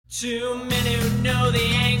Two men who know the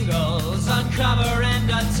angles, uncover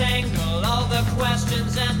and untangle all the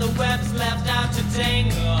questions and the webs left out to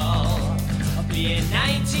tangle. I'll be in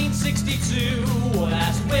 1962,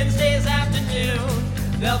 last Wednesday's afternoon.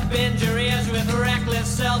 They'll bend your ears with reckless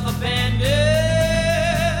self-abandon.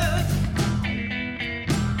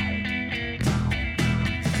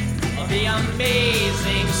 The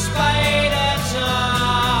Amazing Spider-Talk.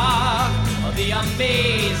 The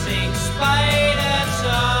Amazing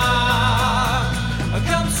Spider-Talk.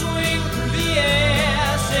 Come swing through the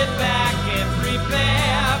air, sit back and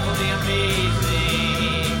prepare for the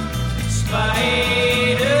Amazing Spider-Talk.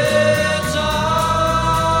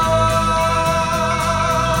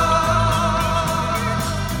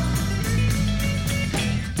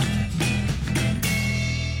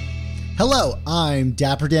 Hello, I'm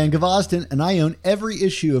Dapper Dan Gvozden, and I own every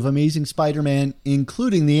issue of Amazing Spider-Man,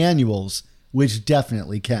 including the annuals, which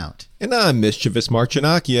definitely count. And I'm Mischievous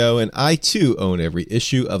Marchinacchio, and I too own every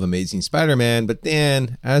issue of Amazing Spider-Man, but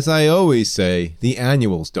Dan, as I always say, the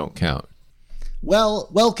annuals don't count. Well,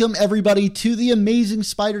 welcome everybody to the Amazing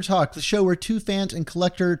Spider Talk, the show where two fans and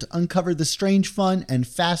collector to uncover the strange, fun, and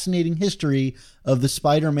fascinating history of the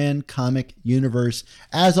Spider-Man comic universe.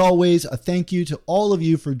 As always, a thank you to all of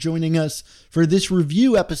you for joining us for this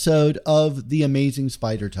review episode of the Amazing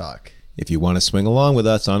Spider Talk. If you want to swing along with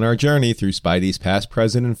us on our journey through Spidey's past,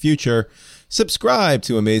 present, and future, subscribe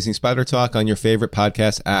to Amazing Spider Talk on your favorite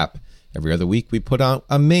podcast app. Every other week, we put out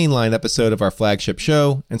a mainline episode of our flagship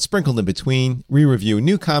show, and sprinkled in between, we review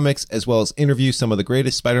new comics as well as interview some of the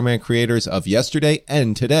greatest Spider-Man creators of yesterday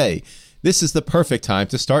and today. This is the perfect time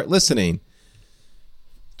to start listening.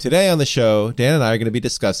 Today on the show, Dan and I are going to be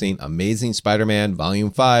discussing Amazing Spider-Man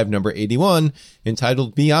Volume 5, number 81,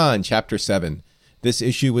 entitled Beyond Chapter 7. This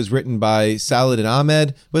issue was written by Saladin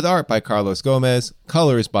Ahmed, with art by Carlos Gomez,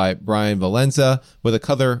 colors by Brian Valenza, with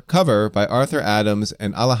a cover by Arthur Adams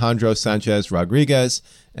and Alejandro Sanchez Rodriguez,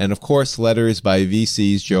 and of course letters by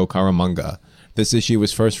VC's Joe Caramanga. This issue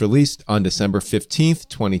was first released on December 15th,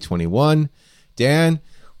 2021. Dan,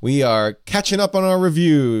 we are catching up on our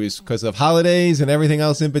reviews because of holidays and everything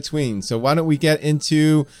else in between. So why don't we get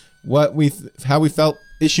into how we felt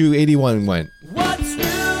issue 81 went. What's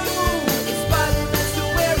new?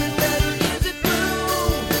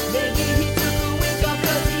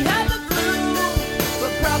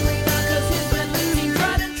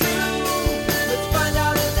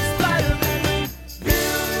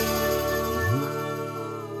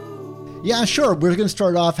 Yeah, sure. We're going to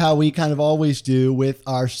start off how we kind of always do with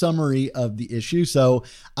our summary of the issue. So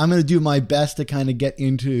I'm going to do my best to kind of get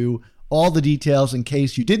into all the details in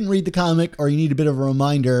case you didn't read the comic or you need a bit of a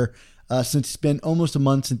reminder since it's been almost a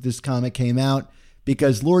month since this comic came out,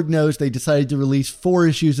 because Lord knows they decided to release 4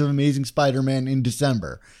 issues of Amazing Spider-Man in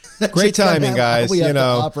December. Great timing, guys. We have to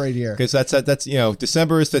operate here, because that's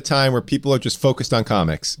December is the time where people are just focused on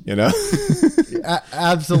comics.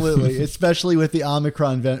 Absolutely, especially with the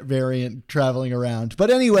Omicron variant traveling around. But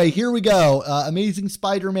anyway, here we go. Amazing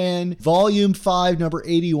Spider-Man, Volume 5, number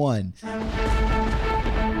 81.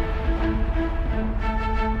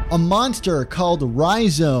 A monster called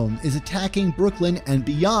Rhizome is attacking Brooklyn, and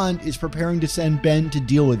Beyond is preparing to send Ben to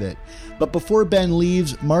deal with it. But before Ben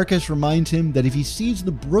leaves, Marcus reminds him that if he sees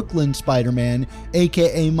the Brooklyn Spider-Man,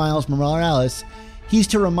 aka Miles Morales, he's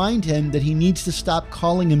to remind him that he needs to stop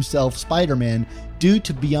calling himself Spider-Man due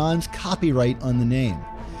to Beyond's copyright on the name.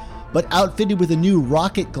 But outfitted with a new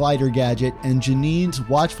rocket glider gadget and Janine's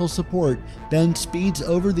watchful support, Ben speeds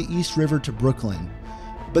over the East River to Brooklyn.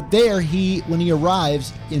 But there, when he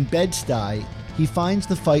arrives in Bed-Stuy, he finds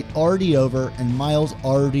the fight already over and Miles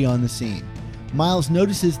already on the scene. Miles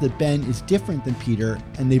notices that Ben is different than Peter,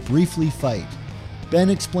 and they briefly fight. Ben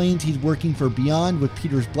explains he's working for Beyond with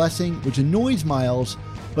Peter's blessing, which annoys Miles,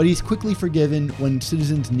 but he's quickly forgiven when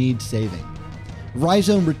citizens need saving.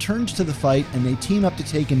 Rhizome returns to the fight, and they team up to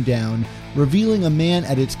take him down, revealing a man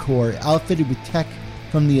at its core outfitted with tech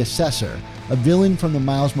from the Assessor, a villain from the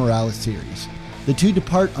Miles Morales series. The two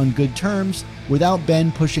depart on good terms, without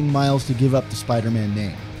Ben pushing Miles to give up the Spider-Man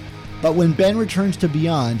name. But when Ben returns to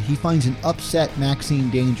Beyond, he finds an upset Maxine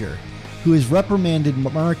Danger, who has reprimanded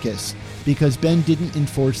Marcus because Ben didn't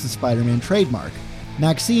enforce the Spider-Man trademark.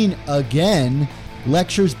 Maxine, again,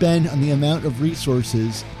 lectures Ben on the amount of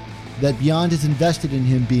resources that Beyond has invested in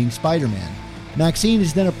him being Spider-Man. Maxine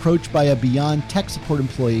is then approached by a Beyond tech support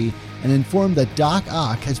employee and informed that Doc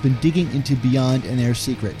Ock has been digging into Beyond and their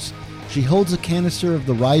secrets. She holds a canister of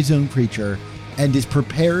the Rhizome creature and is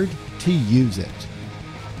prepared to use it.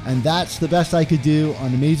 And that's the best I could do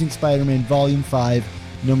on Amazing Spider-Man Volume 5,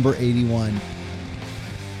 number 81.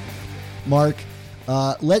 Mark,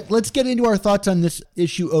 Let's get into our thoughts on this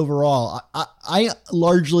issue overall. I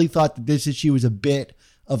largely thought that this issue was a bit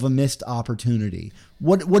of a missed opportunity.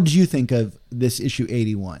 What did you think of this issue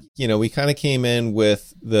 81? We kind of came in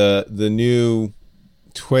with the new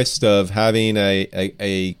twist of having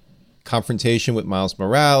a confrontation with Miles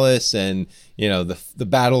Morales and, the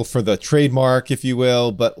battle for the trademark, if you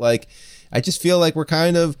will. But I just feel like we're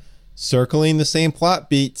kind of circling the same plot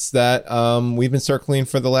beats that we've been circling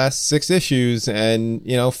for the last 6 issues. And,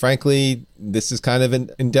 frankly, this is kind of an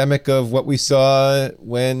endemic of what we saw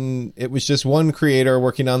when it was just one creator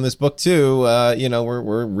working on this book too.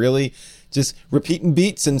 We're really just repeating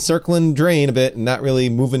beats and circling drain a bit and not really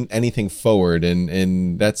moving anything forward.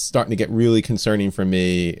 And that's starting to get really concerning for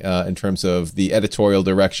me in terms of the editorial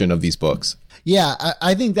direction of these books. Yeah,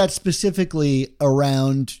 I think that's specifically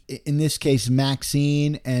around, in this case,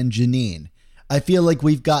 Maxine and Janine. I feel like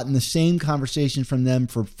we've gotten the same conversation from them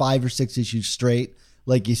for 5 or 6 issues straight,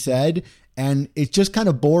 like you said, and it's just kind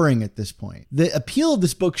of boring at this point. The appeal of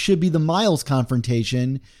this book should be the Miles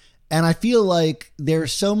confrontation, and I feel like there are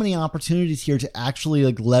so many opportunities here to actually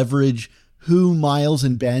leverage who Miles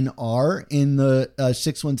and Ben are in the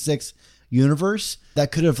 616 universe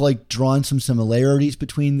that could have drawn some similarities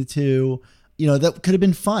between the two. That could have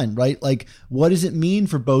been fun, right? What does it mean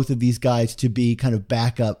for both of these guys to be kind of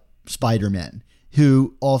backup Spider-Men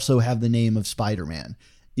who also have the name of Spider-Man?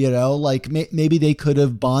 Maybe they could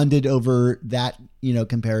have bonded over that,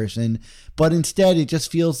 comparison, but instead it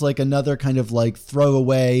just feels like another kind of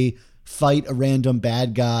throwaway fight a random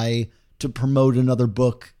bad guy to promote another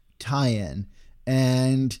book tie-in.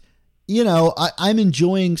 And, I'm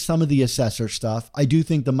enjoying some of the Assessor stuff. I do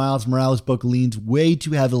think the Miles Morales book leans way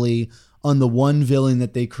too heavily on the one villain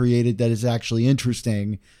that they created that is actually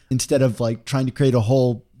interesting, instead of trying to create a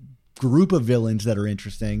whole group of villains that are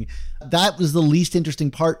interesting. That was the least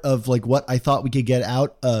interesting part of what I thought we could get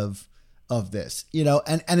out of this,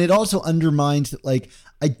 and it also undermines that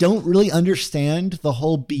I don't really understand the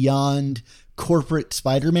whole beyond corporate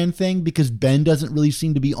Spider-Man thing, because Ben doesn't really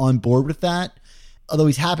seem to be on board with that, although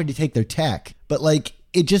he's happy to take their tech. But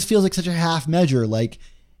it just feels like such a half measure.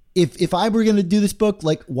 If I were going to do this book,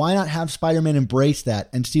 why not have Spider-Man embrace that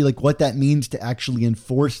and see what that means to actually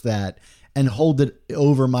enforce that and hold it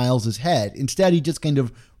over Miles's head? Instead, he just kind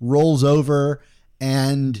of rolls over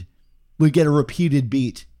and we get a repeated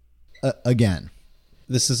beat again.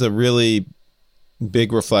 This is a really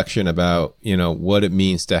big reflection about, what it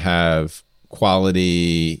means to have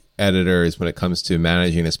quality editors when it comes to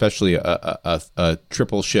managing, especially a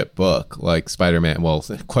triple ship book like Spider-Man,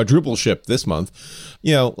 quadruple ship this month.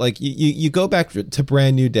 You go back to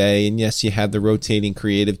Brand New Day, and yes, you had the rotating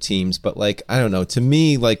creative teams, but I don't know, to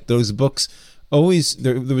me, those books always,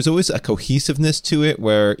 there was always a cohesiveness to it,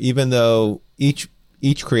 where even though each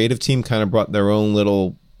creative team kind of brought their own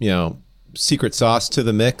little, secret sauce to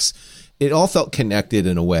the mix, it all felt connected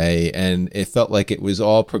in a way, and it felt like it was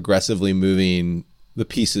all progressively moving the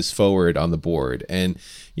pieces forward on the board. And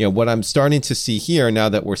what I'm starting to see here, now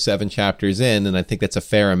that we're 7 chapters in, and I think that's a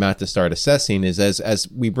fair amount to start assessing, is as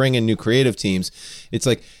we bring in new creative teams, it's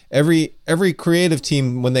every creative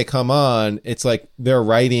team, when they come on, it's they're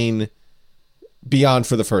writing Beyond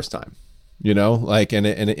for the first time,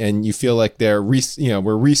 and you feel like they're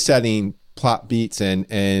we're resetting plot beats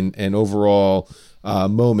and overall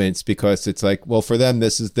moments, because it's for them,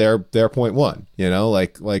 this is their point one,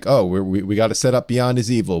 oh, we got to set up Beyond is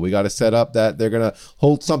evil. We got to set up that they're going to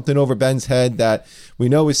hold something over Ben's head that we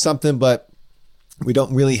know is something, but we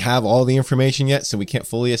don't really have all the information yet, so we can't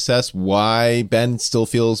fully assess why Ben still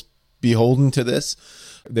feels beholden to this.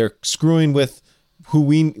 They're screwing with who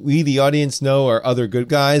we the audience know are other good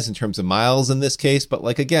guys in terms of Miles in this case, but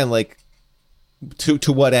again,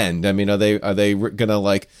 to what end? I mean, are they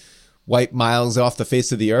gonna wipe Miles off the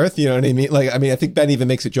face of the earth? You know what I mean? I think Ben even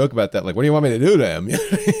makes a joke about that. What do you want me to do to him?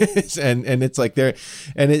 and it's they're,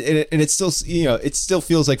 and it still, it still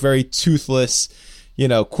feels like very toothless,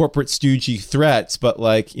 corporate stoogey threats. But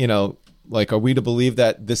are we to believe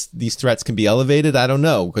that these threats can be elevated? I don't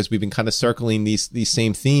know, because we've been kind of circling these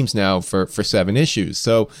same themes now for 7 issues.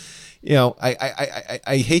 So,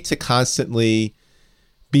 I hate to constantly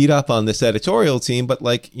beat up on this editorial team, but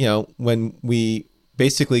when we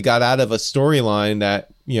basically got out of a storyline that,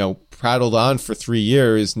 prattled on for 3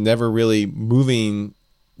 years, never really moving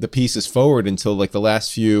the pieces forward until the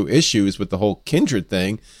last few issues with the whole Kindred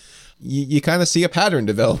thing, you kind of see a pattern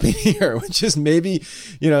developing here, which is maybe,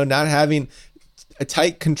 not having a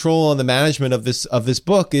tight control on the management of this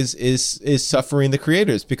book is suffering the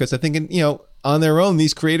creators. Because I think, on their own,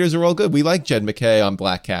 these creators are all good. We like Jed MacKay on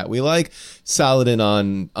Black Cat. We like Saladin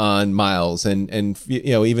on Miles, and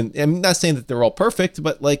you know, even, I'm not saying that they're all perfect,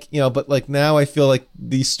 but like, you know, but like now I feel like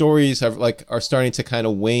these stories are starting to kind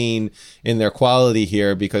of wane in their quality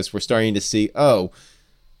here, because we're starting to see, oh,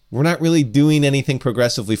 we're not really doing anything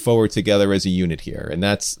progressively forward together as a unit here, and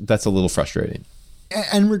that's a little frustrating.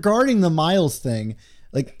 And regarding the Miles thing,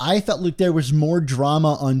 like, I felt like there was more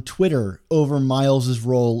drama on Twitter over Miles's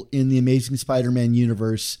role in the Amazing Spider-Man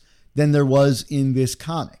universe than there was in this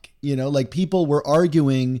comic. You know, like, people were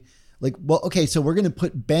arguing, like, well, okay, so we're going to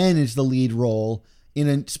put Ben as the lead role in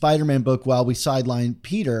a Spider-Man book while we sideline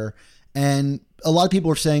Peter. And a lot of people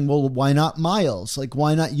were saying, well, why not Miles? Like,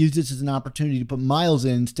 why not use this as an opportunity to put Miles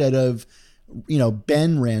in instead of, you know,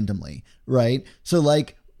 Ben randomly, right? So,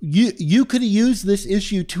 like, you could have used this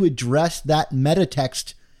issue to address that meta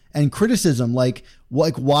text and criticism, like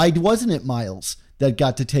why wasn't it Miles that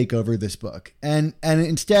got to take over this book? And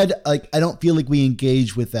instead, like, I don't feel like we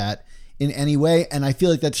engage with that in any way, and I feel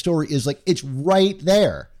like that story is like, it's right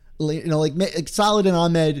there. You know, like Saladin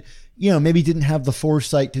Ahmed, you know, maybe didn't have the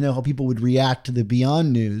foresight to know how people would react to the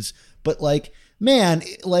Beyond news, but like, man,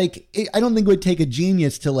 like, I don't think it would take a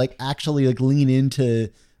genius to like actually like lean into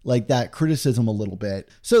like that criticism a little bit.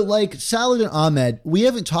 So like Saladin Ahmed, we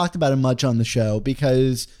haven't talked about him much on the show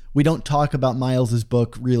because we don't talk about Miles's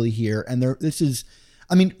book really here. And this is,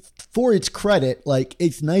 I mean, for its credit, like,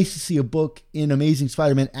 it's nice to see a book in Amazing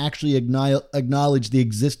Spider-Man actually acknowledge the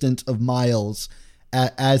existence of Miles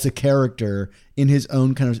as a character in his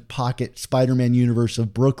own kind of pocket Spider-Man universe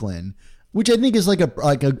of Brooklyn, which I think is like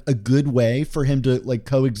a good way for him to like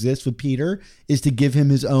coexist with Peter, is to give him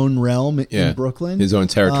his own realm in Brooklyn, his own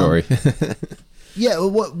territory. Yeah.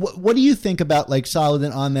 What do you think about like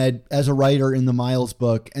Saladin Ahmed as a writer in the Miles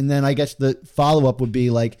book? And then I guess the follow up would be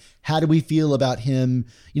like, how do we feel about him?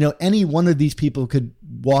 You know, any one of these people could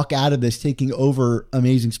walk out of this taking over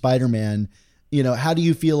Amazing Spider-Man. You know, how do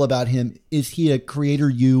you feel about him? Is he a creator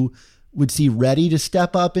you would see ready to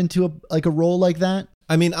step up into a role like that?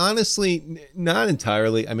 I mean, honestly, not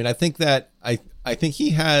entirely. I mean, I think that I think he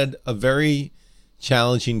had a very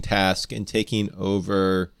challenging task in taking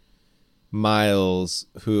over Miles,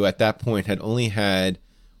 who at that point had only had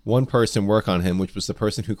one person work on him, which was the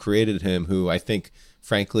person who created him, who I think,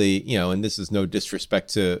 frankly, you know, and this is no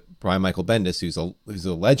disrespect to Brian Michael Bendis, who's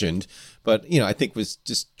a legend, but, you know, I think was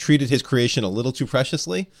just treated his creation a little too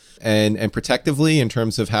preciously and protectively in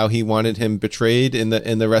terms of how he wanted him betrayed in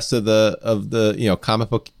the rest of the you know, comic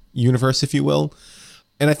book universe, if you will.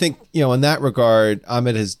 And I think, you know, in that regard,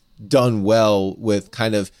 Ahmed has done well with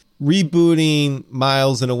kind of rebooting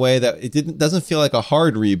Miles in a way that it doesn't feel like a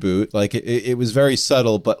hard reboot. Like it was very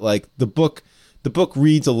subtle, but like the book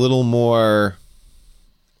reads a little more,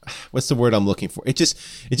 what's the word I'm looking for? It just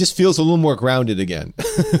feels a little more grounded again.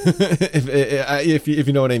 if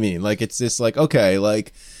you know what I mean. Like, it's just like, okay,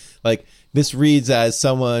 like this reads as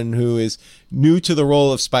someone who is new to the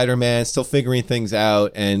role of Spider-Man, still figuring things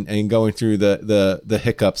out and going through the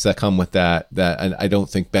hiccups that come with that I don't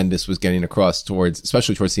think Bendis was getting across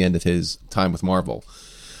especially towards the end of his time with Marvel.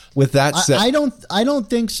 With that said, I don't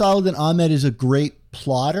think Saladin Ahmed is a great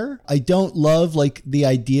plotter. I don't love like the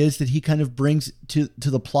ideas that he kind of brings to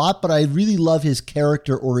the plot, but I really love his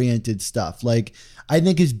character oriented stuff. Like, I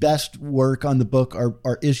think his best work on the book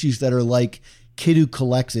are issues that are like Kid Who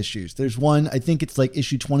Collects issues. There's one, I think it's like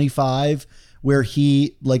issue 25, where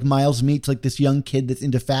he, like, Miles meets like this young kid that's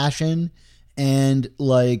into fashion and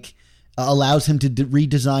like allows him to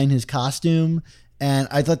redesign his costume. And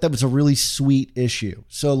I thought that was a really sweet issue.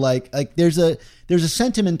 So like there's a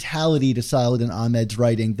sentimentality to Saladin Ahmed's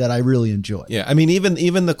writing that I really enjoy. Yeah, I mean, even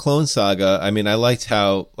the Clone Saga, I mean, I liked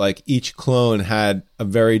how like each clone had a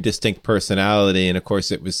very distinct personality, and of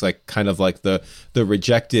course it was like kind of like the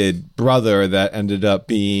rejected brother that ended up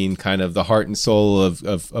being kind of the heart and soul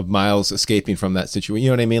of Miles escaping from that situation. You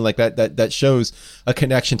know what I mean? Like that shows a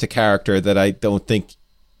connection to character that I don't think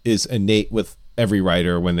is innate with every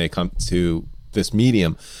writer when they come to this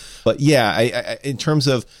medium. But yeah, I in terms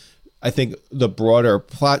of, I think the broader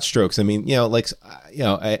plot strokes, I mean, you know, like, you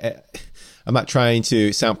know, I'm not trying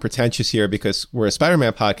to sound pretentious here because we're a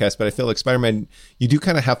Spider-Man podcast, but I feel like Spider-Man, you do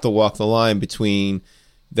kind of have to walk the line between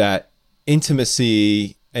that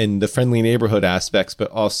intimacy and the friendly neighborhood aspects, but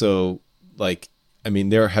also like, I mean,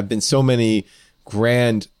 there have been so many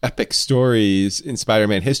grand epic stories in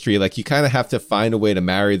Spider-Man history. Like, you kind of have to find a way to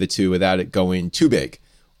marry the two without it going too big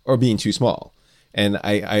or being too small. And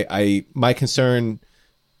I my concern,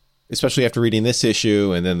 especially after reading this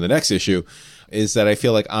issue and then the next issue, is that I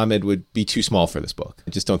feel like Ahmed would be too small for this book. I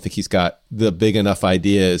just don't think he's got the big enough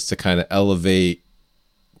ideas to kind of elevate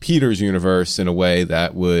Peter's universe in a way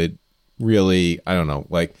that would really, I don't know,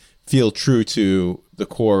 like feel true to the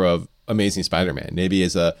core of Amazing Spider-Man. Maybe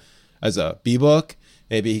as a B-book,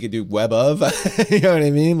 maybe he could do Web of, you know what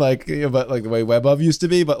I mean? Like, you know, but like the way Web of used to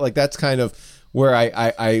be, but like that's kind of where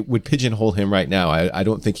I would pigeonhole him right now. I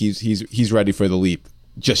don't think he's ready for the leap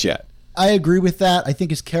just yet. I agree with that. I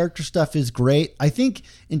think his character stuff is great. I think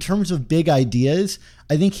in terms of big ideas,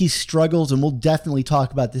 I think he struggles, and we'll definitely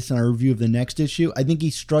talk about this in our review of the next issue. I think he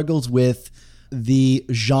struggles with the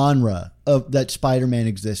genre of that Spider-Man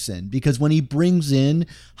exists in, because when he brings in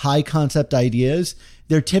high concept ideas,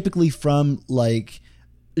 they're typically from like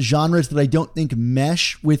genres that I don't think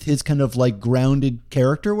mesh with his kind of like grounded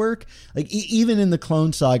character work. Like even in the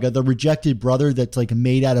Clone Saga, the rejected brother that's like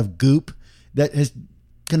made out of goop that has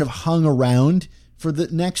kind of hung around for the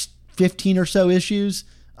next 15 or so issues.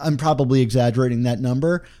 I'm probably exaggerating that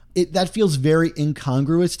number. That feels very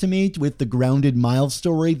incongruous to me with the grounded Miles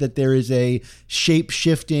story, that there is a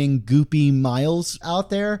shape-shifting, goopy Miles out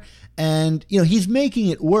there. And, you know, he's making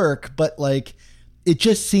it work, but like, it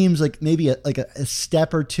just seems like maybe a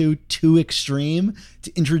step or two too extreme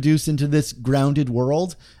to introduce into this grounded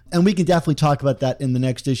world. And we can definitely talk about that in the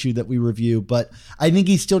next issue that we review. But I think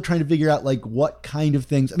he's still trying to figure out like what kind of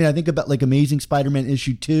things. I mean, I think about like Amazing Spider-Man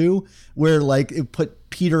issue 2, where like it put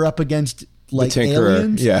Peter up against like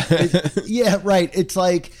aliens. Yeah. Yeah, right. It's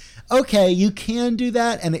like, okay, you can do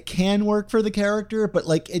that and it can work for the character, but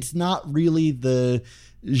like it's not really the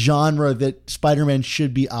genre that Spider-Man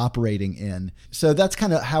should be operating in. So that's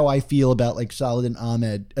kind of how I feel about like Saladin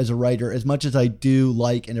Ahmed as a writer, as much as I do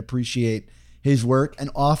like and appreciate his work,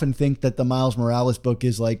 and often think that the Miles Morales book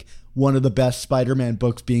is like one of the best Spider-Man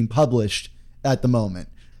books being published at the moment.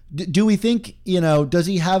 Do we think, you know, does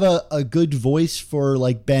he have a good voice for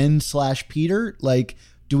like Ben/Peter? Like,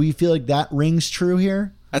 do we feel like that rings true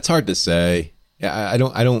here? That's hard to say. Yeah, I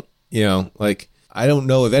don't, you know, like, I don't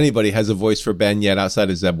know if anybody has a voice for Ben yet outside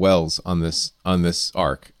of Zeb Wells on this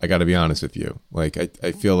arc. I got to be honest with you. Like,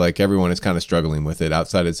 I feel like everyone is kind of struggling with it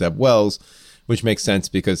outside of Zeb Wells, which makes sense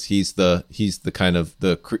because he's the kind of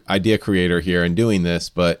the idea creator here and doing this.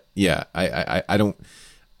 But yeah, I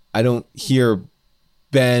don't hear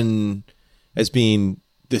Ben as being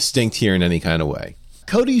distinct here in any kind of way.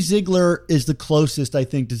 Cody Ziegler is the closest, I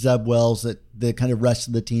think, to Zeb Wells that the kind of rest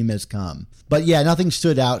of the team has come. But yeah, nothing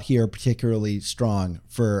stood out here particularly strong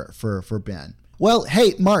for Ben. Well,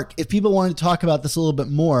 hey, Mark, if people wanted to talk about this a little bit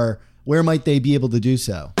more, where might they be able to do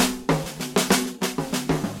so?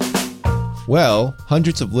 Well,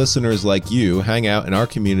 hundreds of listeners like you hang out in our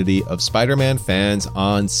community of Spider-Man fans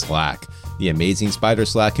on Slack. The Amazing Spider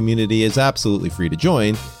Slack community is absolutely free to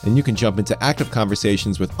join, and you can jump into active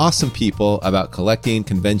conversations with awesome people about collecting,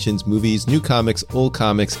 conventions, movies, new comics, old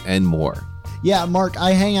comics, and more. Yeah, Mark,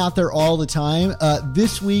 I hang out there all the time.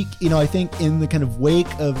 This week, you know, I think in the kind of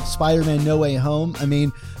wake of Spider-Man No Way Home, I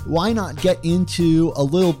mean, why not get into a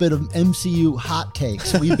little bit of MCU hot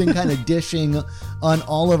takes? We've been kind of dishing on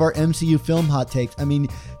all of our MCU film hot takes. I mean,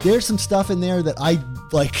 there's some stuff in there that I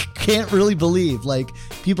like can't really believe. Like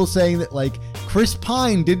people saying that like Chris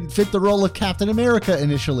Pine didn't fit the role of Captain America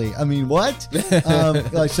initially. I mean, what?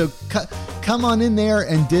 So come on in there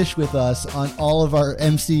and dish with us on all of our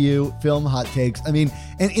MCU film hot takes. I mean,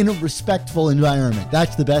 and in a respectful environment.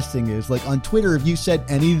 That's the best thing is like on Twitter, if you said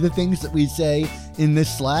any of the things that we say in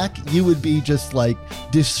this Slack, you would be just like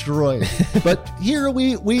destroyed. But here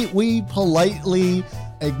we politely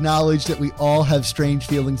acknowledge that we all have strange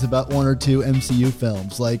feelings about one or two MCU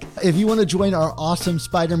films. Like, if you want to join our awesome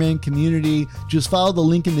Spider-Man community, just follow the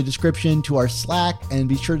link in the description to our Slack and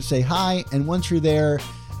be sure to say hi. And once you're there,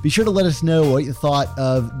 be sure to let us know what you thought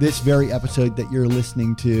of this very episode that you're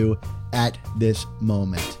listening to at this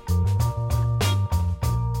moment.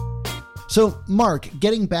 So, Mark,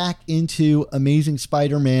 getting back into Amazing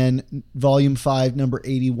Spider-Man Volume 5, number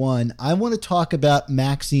 81, I want to talk about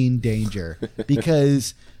Maxine Danger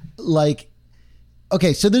because, like,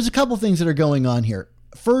 okay, so there's a couple things that are going on here.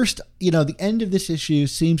 First, you know, the end of this issue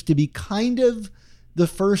seems to be kind of the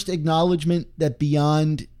first acknowledgement that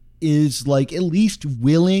Beyond is, like, at least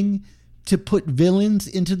willing to put villains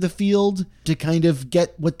into the field to kind of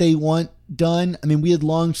get what they want done. I mean, we had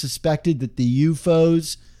long suspected that the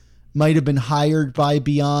UFOs might have been hired by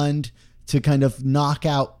Beyond to kind of knock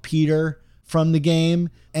out Peter from the game.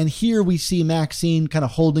 And here we see Maxine kind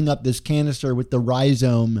of holding up this canister with the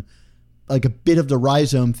rhizome, like a bit of the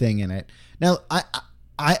rhizome thing in it. Now,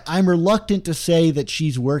 I'm reluctant to say that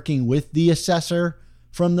she's working with the Assessor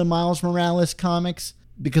from the Miles Morales comics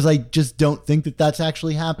because I just don't think that that's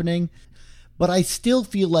actually happening. But I still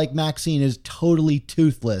feel like Maxine is totally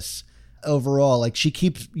toothless overall. Like, she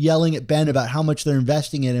keeps yelling at Ben about how much they're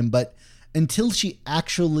investing in him, but until she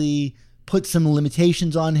actually puts some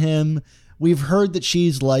limitations on him, we've heard that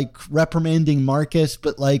she's like reprimanding Marcus,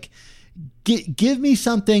 but like, give me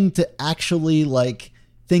something to actually like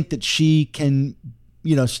think that she can,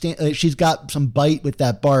 you know, she's got some bite with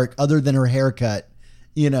that bark other than her haircut,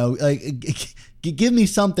 you know, like give me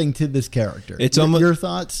something to this character. It's almost, your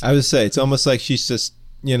thoughts? I would say it's almost like she's just,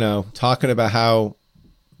 you know, talking about how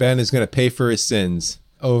Ben is going to pay for his sins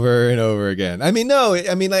over and over again. I mean, no,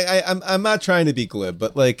 I mean, like, I'm not trying to be glib,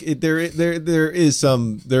 but like there is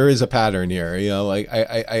a pattern here, you know, like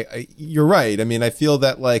I you're right. I mean, I feel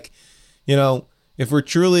that, like, you know, if we're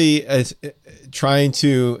truly trying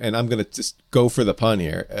to, and I'm going to just go for the pun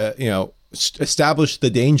here, you know, establish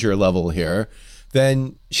the danger level here,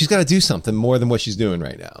 then she's got to do something more than what she's doing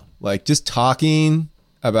right now. Like, just talking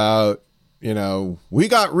about, you know, we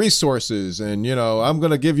got resources and, you know, I'm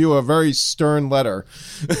going to give you a very stern letter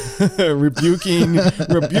rebuking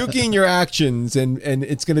your actions, and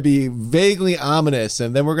it's going to be vaguely ominous.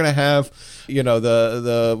 And then we're going to have, you know,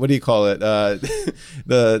 the what do you call it?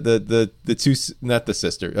 The two, not the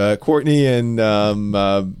sister, Courtney and,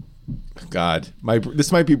 God,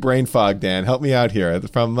 this might be brain fog, Dan. Help me out here.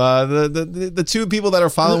 From the two people that are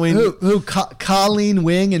following. Who Colleen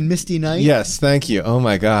Wing and Misty Knight? Yes, thank you. Oh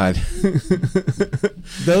my God.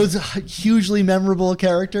 Those hugely memorable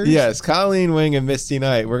characters. Yes, Colleen Wing and Misty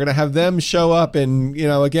Knight. We're gonna have them show up and, you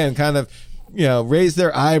know, again, kind of, you know, raise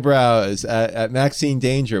their eyebrows at Maxine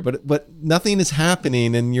Danger, but nothing is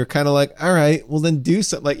happening, and you're kind of like, all right, well then do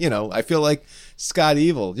something. Like, you know, I feel like Scott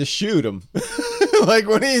Evil, just shoot him. Like,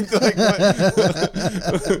 what do you like?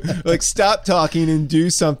 Like, stop talking and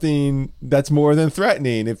do something that's more than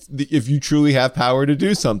threatening. If you truly have power to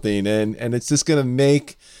do something, and it's just gonna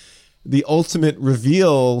make the ultimate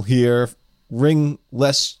reveal here ring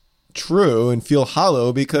less true and feel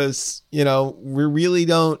hollow, because, you know, we really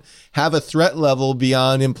don't have a threat level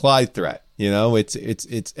beyond implied threat. You know, it's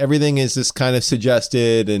everything is just kind of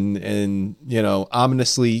suggested and you know,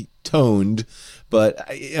 ominously toned,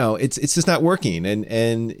 but, you know, it's just not working.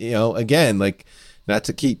 And you know, again, like, not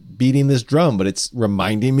to keep beating this drum, but it's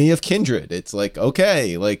reminding me of Kindred. It's like,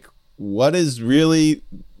 okay, like, what is really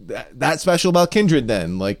that special about Kindred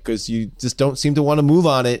then? Like, because you just don't seem to want to move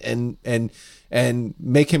on it and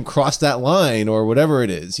make him cross that line or whatever it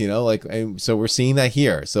is, you know, like, so we're seeing that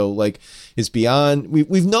here. So, like, it's Beyond.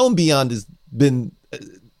 We've known Beyond has been,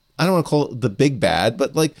 I don't want to call it the big bad,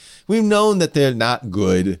 but, like, we've known that they're not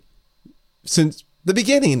good since the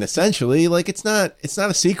beginning, essentially. Like, it's not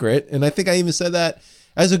a secret. And I think I even said that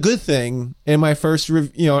as a good thing in my first,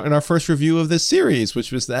 in our first review of this series,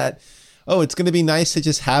 which was that, oh, it's going to be nice to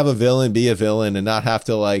just have a villain be a villain and not have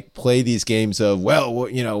to, like, play these games of, well,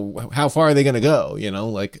 you know, how far are they going to go, you know,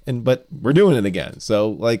 like, but we're doing it again. So,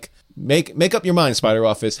 like, make up your mind, Spider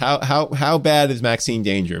Office. How bad is Maxine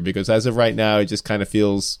Danger? Because as of right now, it just kind of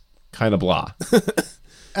feels kind of blah.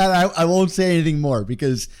 And I won't say anything more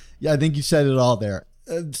because, yeah, I think you said it all there.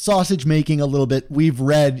 Sausage making a little bit. We've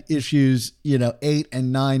read issues, 8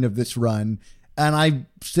 and 9 of this run, and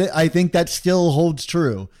I think that still holds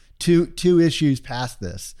true. Two issues past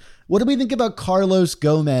this. What do we think about Carlos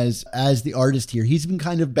Gomez as the artist here? He's been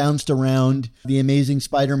kind of bounced around the Amazing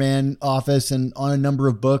Spider-Man office and on a number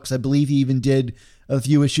of books. I believe he even did a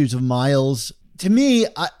few issues of Miles. To me,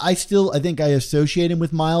 I think I associate him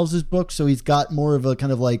with Miles's book, so he's got more of a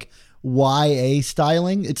kind of like YA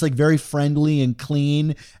styling. It's like very friendly and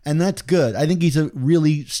clean, and that's good. I think he's a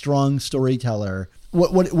really strong storyteller.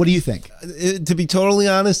 What do you think? To be totally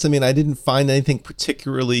honest, I mean, I didn't find anything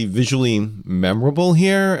particularly visually memorable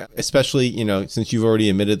here, especially, since you've already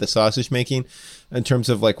admitted the sausage making in terms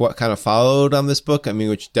of like what kind of followed on this book. I mean,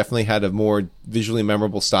 which definitely had a more visually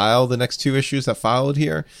memorable style, the next two issues that followed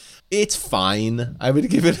here. It's fine. I would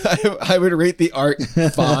give it, I would rate the art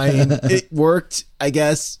fine. It worked, I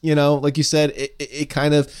guess, like you said, it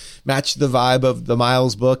kind of matched the vibe of the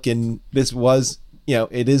Miles book. And this was,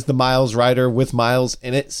 it is the Miles Rider with Miles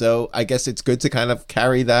in it. So I guess it's good to kind of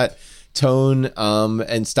carry that tone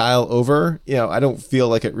and style over. I don't feel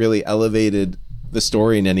like it really elevated the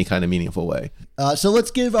story in any kind of meaningful way. So let's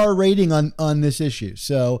give our rating on this issue.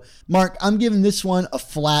 So, Mark, I'm giving this one a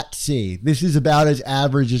flat C. This is about as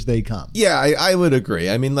average as they come. Yeah, I would agree.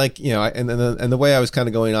 I mean, like, and the way I was kind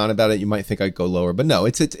of going on about it, you might think I'd go lower, but no,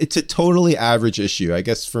 it's a totally average issue. I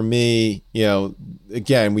guess for me,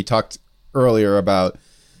 again, we talked earlier about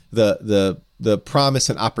the promise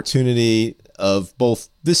and opportunity of both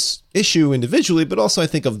this issue individually, but also I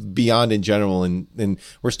think of Beyond in general, and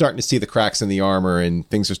we're starting to see the cracks in the armor and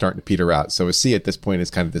things are starting to peter out. So a C at this point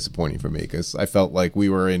is kind of disappointing for me because I felt like we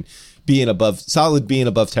were in being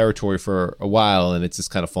above territory for a while, and it's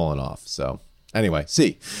just kind of fallen off. So anyway,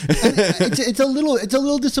 see. it's a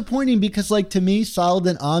little disappointing because, like, to me,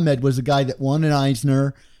 Saladin Ahmed was a guy that won an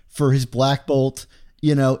Eisner for his Black Bolt.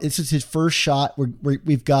 You know, this is his first shot.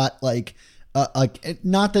 We've got like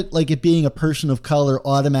not that like it being a person of color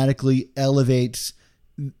automatically elevates,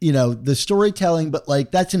 you know, the storytelling, but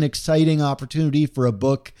like that's an exciting opportunity for a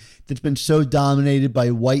book that's been so dominated by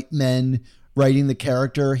white men writing the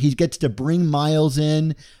character. He gets to bring Miles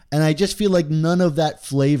in, and I just feel like none of that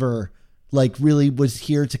flavor like really was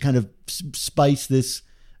here to kind of spice this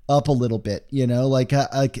up a little bit, you know, like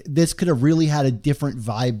this could have really had a different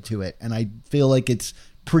vibe to it. And I feel like it's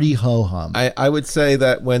pretty ho-hum. I would say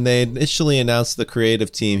that when they initially announced the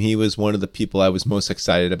creative team, he was one of the people I was most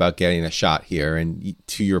excited about getting a shot here. And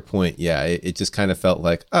to your point, yeah, it just kind of felt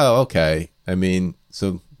like, oh, okay. I mean,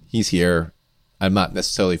 so he's here. I'm not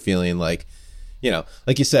necessarily feeling like, you know,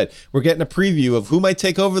 like you said, we're getting a preview of who might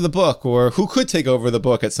take over the book or who could take over the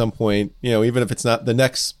book at some point, you know, even if it's not the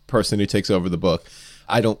next person who takes over the book.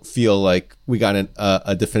 I don't feel like we got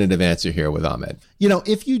a definitive answer here with Ahmed. You know,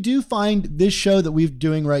 if you do find this show that we're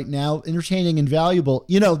doing right now entertaining and valuable,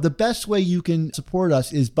 you know, the best way you can support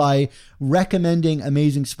us is by recommending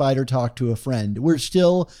Amazing Spider Talk to a friend. We're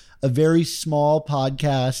still a very small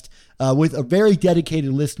podcast with a very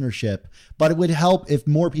dedicated listenership, but it would help if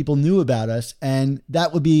more people knew about us, and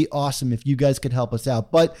that would be awesome if you guys could help us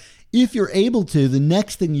out. But if you're able to, the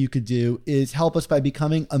next thing you could do is help us by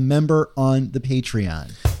becoming a member on the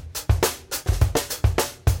Patreon.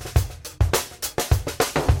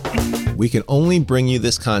 We can only bring you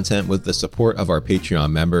this content with the support of our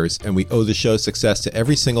Patreon members, and we owe the show's success to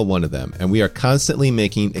every single one of them, and we are constantly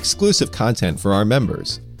making exclusive content for our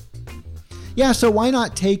members. Yeah, so why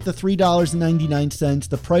not take the $3.99,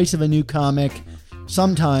 the price of a new comic,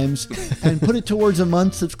 sometimes, and put it towards a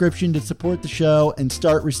month's subscription to support the show and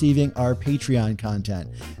start receiving our Patreon content.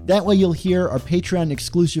 That way you'll hear our Patreon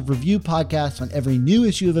exclusive review podcast on every new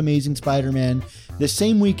issue of Amazing Spider-Man the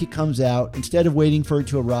same week it comes out, instead of waiting for it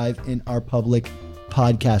to arrive in our public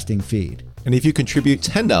podcasting feed. And if you contribute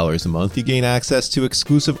 $10 a month, you gain access to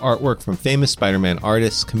exclusive artwork from famous Spider-Man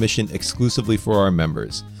artists commissioned exclusively for our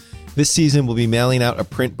members. This season, we'll be mailing out a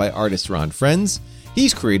print by artist Ron Frenz.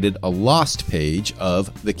 He's created a lost page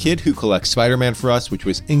of The Kid Who Collects Spider-Man for us, which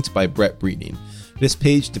was inked by Brett Breeding. This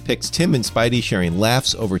page depicts Tim and Spidey sharing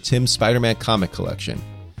laughs over Tim's Spider-Man comic collection.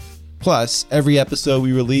 Plus, every episode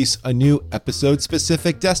we release a new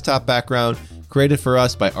episode-specific desktop background created for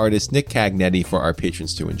us by artist Nick Cagnetti for our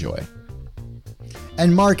patrons to enjoy.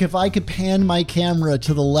 And Mark, if I could pan my camera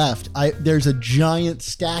to the left, there's a giant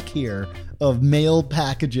stack here of mail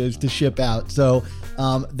packages to ship out. So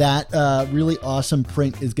that really awesome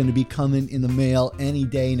print is going to be coming in the mail any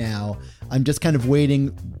day now. I'm just kind of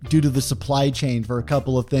waiting due to the supply chain for a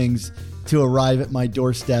couple of things to arrive at my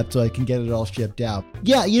doorstep so I can get it all shipped out.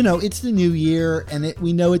 Yeah, you know, it's the new year, and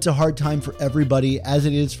we know it's a hard time for everybody, as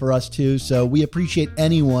it is for us too. So we appreciate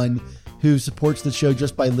anyone who supports the show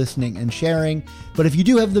just by listening and sharing. But if you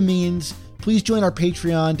do have the means, please join our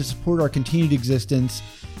Patreon to support our continued existence.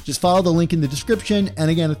 Just follow the link in the description. And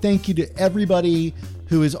again, a thank you to everybody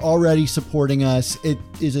who is already supporting us. It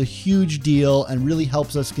is a huge deal and really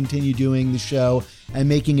helps us continue doing the show and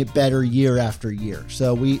making it better year after year.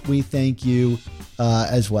 So we thank you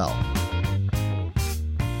as well.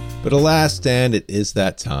 But alas, Dan, it is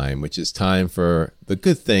that time, which is time for the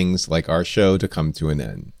good things like our show to come to an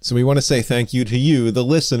end. So we want to say thank you to you, the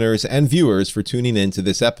listeners and viewers, for tuning in to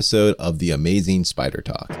this episode of The Amazing Spider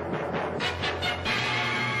Talk.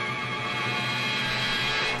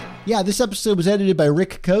 Yeah, this episode was edited by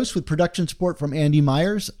Rick Coase with production support from Andy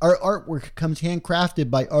Myers. Our artwork comes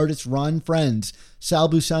handcrafted by artists Ron Frenz, Sal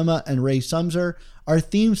Buscema, and Ray Sumser. Our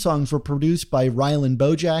theme songs were produced by Rylan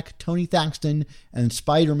Bojack, Tony Thaxton, and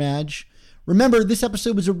Spider Madge. Remember, this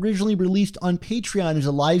episode was originally released on Patreon as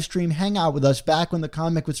a live stream hangout with us back when the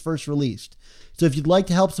comic was first released. So if you'd like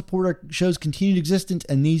to help support our show's continued existence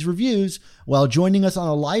and these reviews while joining us on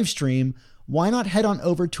a live stream, why not head on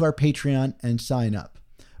over to our Patreon and sign up?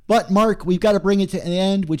 But Mark, we've got to bring it to an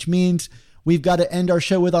end, which means we've got to end our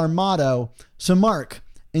show with our motto. So Mark,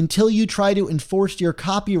 until you try to enforce your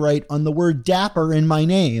copyright on the word dapper in my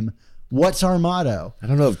name, what's our motto? I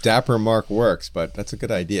don't know if Dapper Mark works, but that's a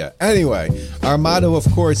good idea. Anyway, our motto, of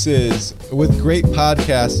course, is, with great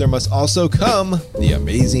podcasts, there must also come the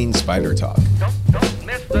Amazing Spider Talk. Don't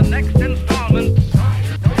miss the next installment